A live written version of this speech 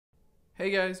Hey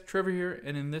guys, Trevor here,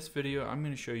 and in this video I'm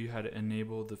going to show you how to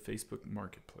enable the Facebook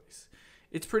Marketplace.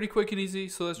 It's pretty quick and easy,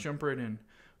 so let's jump right in.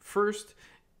 First,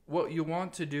 what you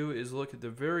want to do is look at the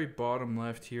very bottom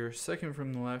left here. Second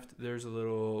from the left, there's a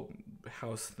little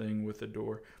house thing with a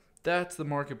door. That's the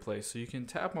Marketplace, so you can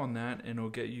tap on that and it'll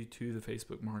get you to the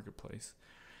Facebook Marketplace.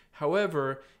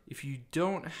 However, if you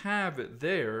don't have it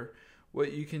there,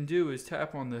 what you can do is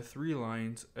tap on the three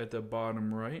lines at the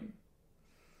bottom right,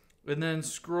 and then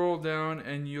scroll down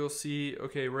and you'll see,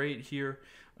 okay, right here,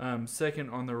 second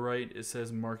on the right, it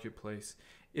says Marketplace.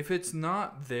 If it's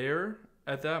not there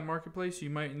at that Marketplace,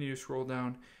 you might need to scroll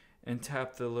down and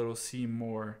tap the little see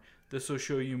more. This will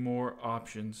show you more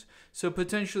options. So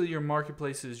potentially your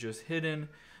Marketplace is just hidden,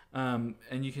 and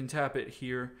you can tap it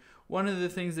here. One of the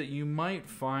things that you might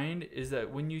find is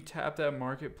that when you tap that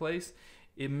Marketplace,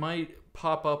 it might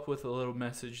pop up with a little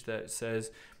message that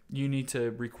says you need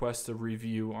to request a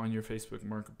review on your Facebook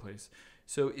Marketplace.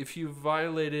 So if you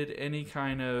violated any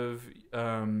kind of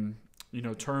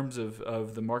terms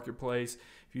of the Marketplace,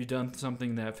 if you've done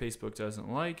something that Facebook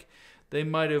doesn't like, they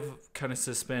might have kind of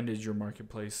suspended your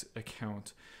Marketplace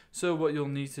account. So what you'll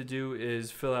need to do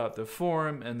is fill out the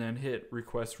form and then hit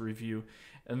request review,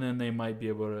 and then they might be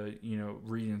able to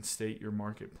reinstate your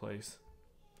Marketplace.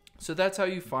 So that's how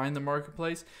you find the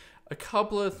Marketplace. A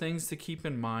couple of things to keep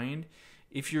in mind.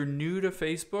 If you're new to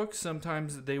Facebook,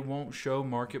 sometimes they won't show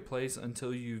Marketplace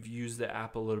until you've used the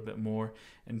app a little bit more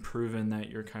and proven that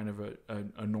you're kind of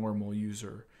a normal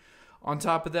user. On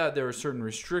top of that, there are certain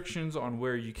restrictions on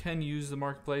where you can use the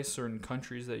Marketplace, certain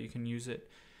countries that you can use it.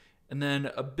 And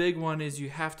then a big one is you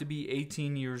have to be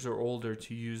 18 years or older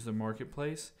to use the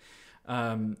Marketplace.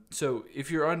 So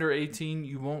if you're under 18,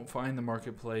 you won't find the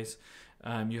Marketplace.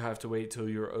 You have to wait till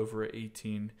you're over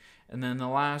 18. And then the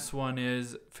last one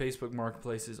is Facebook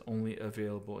Marketplace is only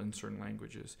available in certain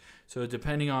languages. So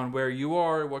depending on where you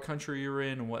are, what country you're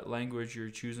in, and what language you're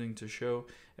choosing to show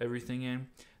everything in,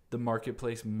 the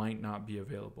Marketplace might not be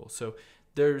available. So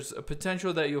there's a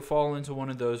potential that you'll fall into one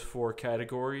of those four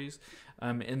categories.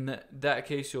 In that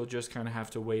case, you'll just kind of have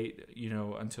to wait,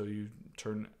 until you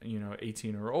turn,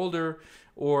 18 or older,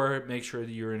 or make sure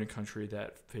that you're in a country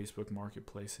that Facebook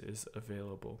Marketplace is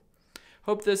available.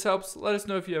 Hope this helps. Let us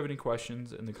know if you have any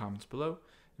questions in the comments below,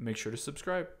 and make sure to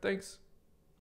subscribe. Thanks.